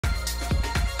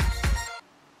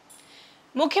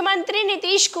मुख्यमंत्री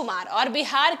नीतीश कुमार और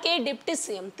बिहार के डिप्टी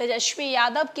सीएम तेजस्वी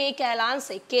यादव के एक ऐलान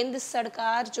से केंद्र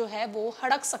सरकार जो है वो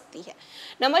हड़क सकती है।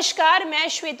 नमस्कार, मैं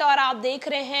श्वेता और आप देख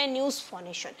रहे हैं न्यूज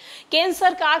फॉर्नेशन। केंद्र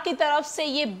सरकार की तरफ से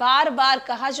ये बार बार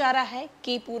कहा जा रहा है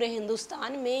कि पूरे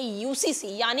हिंदुस्तान में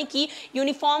यूसीसी यानी कि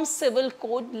यूनिफॉर्म सिविल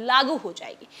कोड लागू हो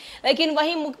जाएगी, लेकिन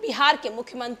वहीं बिहार के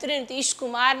मुख्यमंत्री नीतीश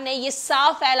कुमार ने ये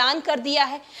साफ ऐलान कर दिया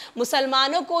है,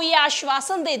 मुसलमानों को ये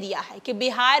आश्वासन दे दिया है कि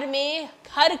बिहार में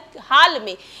हर हाल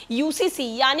में यूसीसी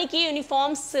यानी कि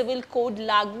यूनिफॉर्म सिविल कोड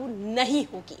लागू नहीं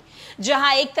होगी।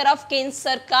 जहां एक तरफ केंद्र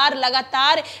सरकार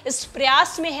लगातार इस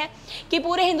प्रयास में है कि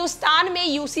पूरे हिंदुस्तान में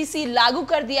यूसीसी लागू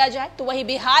कर दिया जाए, तो वहीं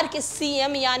बिहार के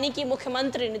सीएम यानी कि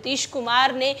मुख्यमंत्री नीतीश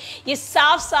कुमार ने ये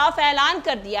साफ साफ ऐलान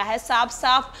कर दिया है, साफ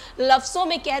साफ लफ्जों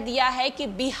में कह दिया है कि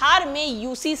बिहार में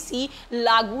यूसीसी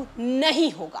लागू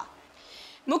नहीं होगा।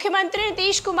 मुख्यमंत्री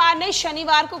नीतीश कुमार ने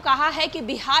शनिवार को कहा है कि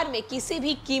बिहार में किसी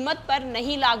भी कीमत पर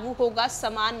नहीं लागू होगा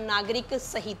समान नागरिक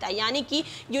संहिता यानी कि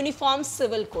यूनिफॉर्म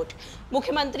सिविल कोड।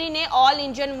 मुख्यमंत्री ने all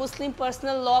Indian Muslim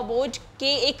personal law board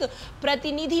के एक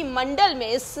प्रतिनिधि मंडल में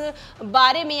इस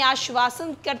बारे में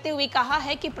आश्वासन करते हुए कहा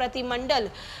है कि प्रतिमंडल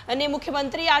ने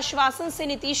मुख्यमंत्री आश्वासन से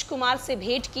नीतीश कुमार से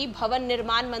भेंट की। भवन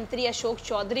निर्माण मंत्री अशोक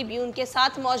चौधरी भी उनके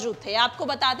साथ मौजूद थे। आपको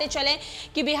बताते चलें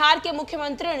कि बिहार के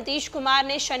मुख्यमंत्री नीतीश कुमार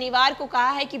ने शनिवार को कहा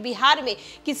है कि बिहार में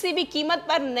किसी भी कीमत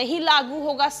पर नहीं लागू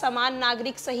होगा समान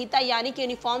नागरिक संहिता यानी कि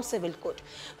यूनिफॉर्म सिविल कोड।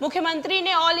 मुख्यमंत्री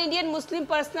ने all Indian Muslim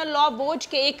personal law board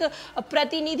के एक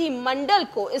प्रतिनिधि मंडल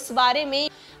को इस बारे में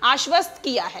आश्वस्त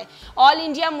किया है। All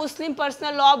India Muslim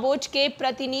personal law board के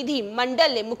प्रतिनिधि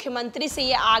मंडल ने मुख्यमंत्री से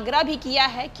यह आग्रह भी किया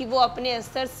है कि वो अपने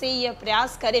स्तर से यह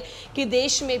प्रयास करे कि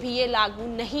देश में भी ये लागू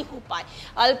नहीं हो पाए,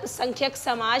 अल्पसंख्यक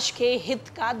समाज के हित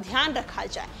का ध्यान रखा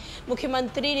जाए।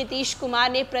 मुख्यमंत्री नीतीश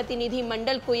कुमार ने प्रतिनिधि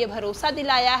मंडल को यह भरोसा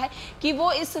दिलाया है कि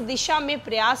वो इस दिशा में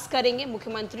प्रयास करेंगे।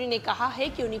 मुख्यमंत्री ने कहा है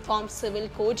कि यूनिफॉर्म सिविल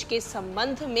कोड के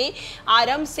संबंध में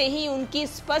आरंभ से ही उनकी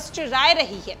स्पष्ट राय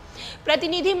रही है।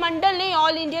 प्रतिनिधि मंडल ने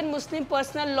all Indian Muslim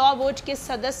personal law board के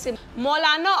सदस्य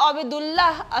मौलाना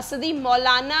अब्दुल्लाह असदी,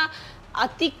 मौलाना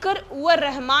अतिकर उर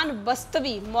रहमान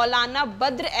बस्तवी, मौलाना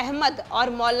बद्र अहमद और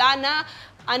मौलाना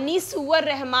अनीस उर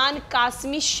रहमान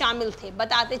कासमी शामिल थे।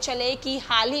 बताते चले कि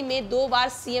हाल ही में 2 बार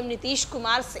सीएम नीतीश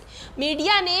कुमार से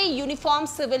मीडिया ने यूनिफॉर्म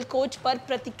सिविल कोड पर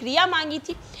प्रतिक्रिया मांगी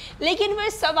थी, लेकिन वे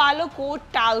सवालों को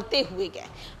टालते हुए गए।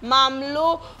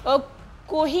 मामलों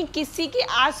को ही किसी के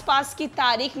आसपास की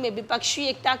तारीख में विपक्षी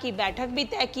एकता की बैठक भी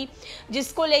तय की,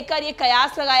 जिसको लेकर यह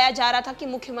कयास लगाया जा रहा था कि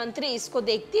मुख्यमंत्री इसको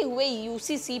देखते हुए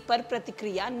यूसीसी पर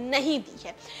प्रतिक्रिया नहीं दी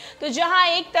है। तो जहां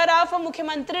एक तरफ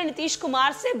मुख्यमंत्री नीतीश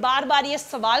कुमार से बार बार यह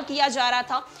सवाल किया जा रहा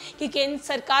था कि केंद्र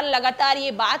सरकार लगातार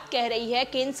ये बात कह रही है,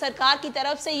 केंद्र सरकार की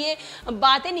तरफ से ये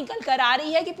बातें निकल कर आ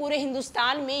रही है कि पूरे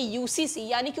हिंदुस्तान में यूसीसी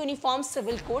यानी कि यूनिफॉर्म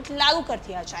सिविल कोड लागू कर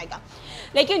दिया जाएगा,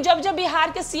 लेकिन जब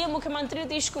बिहार के सीएम मुख्यमंत्री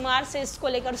नीतीश कुमार से को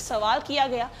लेकर सवाल किया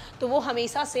गया तो वो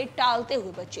हमेशा से टालते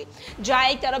हुए बचे। जहां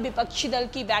एक तरफ विपक्षी दल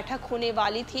की बैठक होने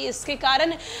वाली थी, इसके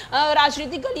कारण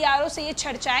राजनीतिक गलियारों से ये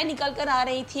चर्चाएं निकल कर आ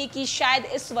रही थी कि शायद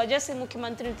इस वजह से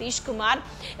मुख्यमंत्री नीतीश कुमार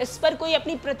इस पर कोई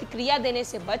अपनी प्रतिक्रिया देने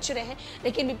से बच रहे हैं,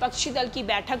 लेकिन विपक्षी दल की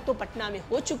बैठक तो पटना में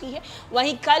हो चुकी है।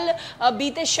 वहीं कल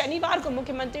बीते शनिवार को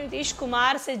मुख्यमंत्री नीतीश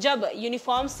कुमार से जब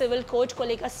यूनिफॉर्म सिविल कोड को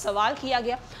लेकर सवाल किया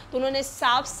गया तो उन्होंने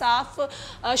साफ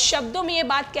साफ शब्दों में ये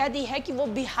बात कह दी है कि वो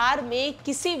बिहार में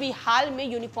किसी भी हाल में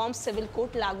यूनिफॉर्म सिविल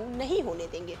कोड लागू नहीं होने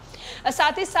देंगे।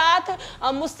 साथ ही साथ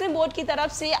मुस्लिम बोर्ड की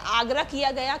तरफ से आग्रह किया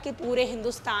गया कि पूरे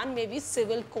हिंदुस्तान में भी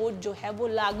सिविल कोड जो है वो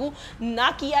लागू ना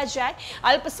किया जाए,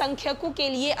 अल्पसंख्यकों के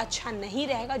लिए अच्छा नहीं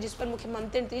रहेगा, जिस पर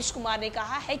मुख्यमंत्री नीतीश कुमार ने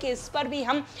कहा है कि इस पर भी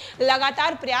हम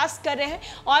लगातार प्रयास कर रहे हैं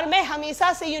और मैं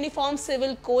हमेशा से यूनिफॉर्म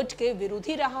सिविल कोड के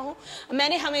विरोधी रहा हूं।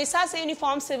 मैंने हमेशा से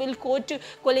यूनिफॉर्म सिविल कोड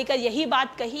को लेकर यही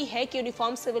बात कही है कि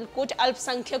यूनिफॉर्म सिविल कोड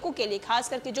अल्पसंख्यकों के लिए, खास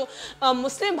करके जो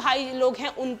मुस्लिम भाई लोग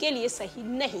हैं, उनके लिए सही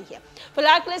नहीं है।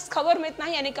 फिलहाल इस खबर में इतना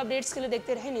ही। अनेक अपडेट्स के लिए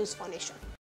देखते रहे न्यूज फॉर्नेशन।